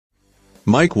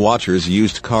Mike Watchers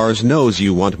Used Cars knows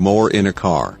you want more in a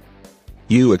car.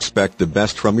 You expect the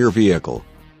best from your vehicle.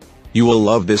 You will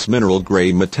love this mineral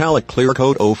gray metallic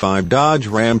Clearcoat 05 Dodge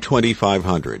Ram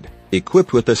 2500,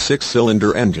 equipped with a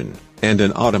 6-cylinder engine and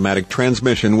an automatic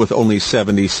transmission with only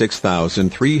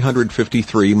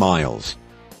 76,353 miles.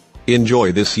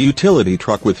 Enjoy this utility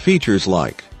truck with features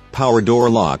like power door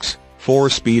locks,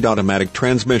 4-speed automatic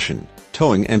transmission,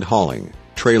 towing and hauling,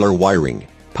 trailer wiring,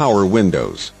 power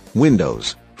windows,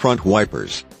 front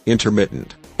wipers,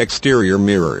 intermittent, exterior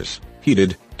mirrors,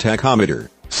 heated, tachometer,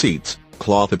 seats,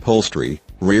 cloth upholstery,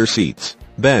 rear seats,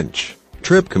 bench,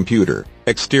 trip computer,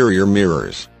 exterior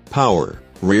mirrors, power,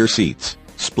 rear seats,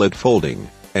 split folding,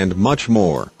 and much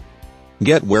more.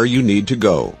 Get where you need to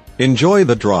go, enjoy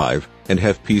the drive, and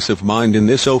have peace of mind in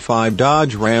this 05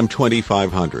 Dodge Ram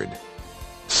 2500.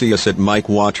 See us at Mike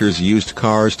Watchers Used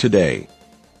Cars today.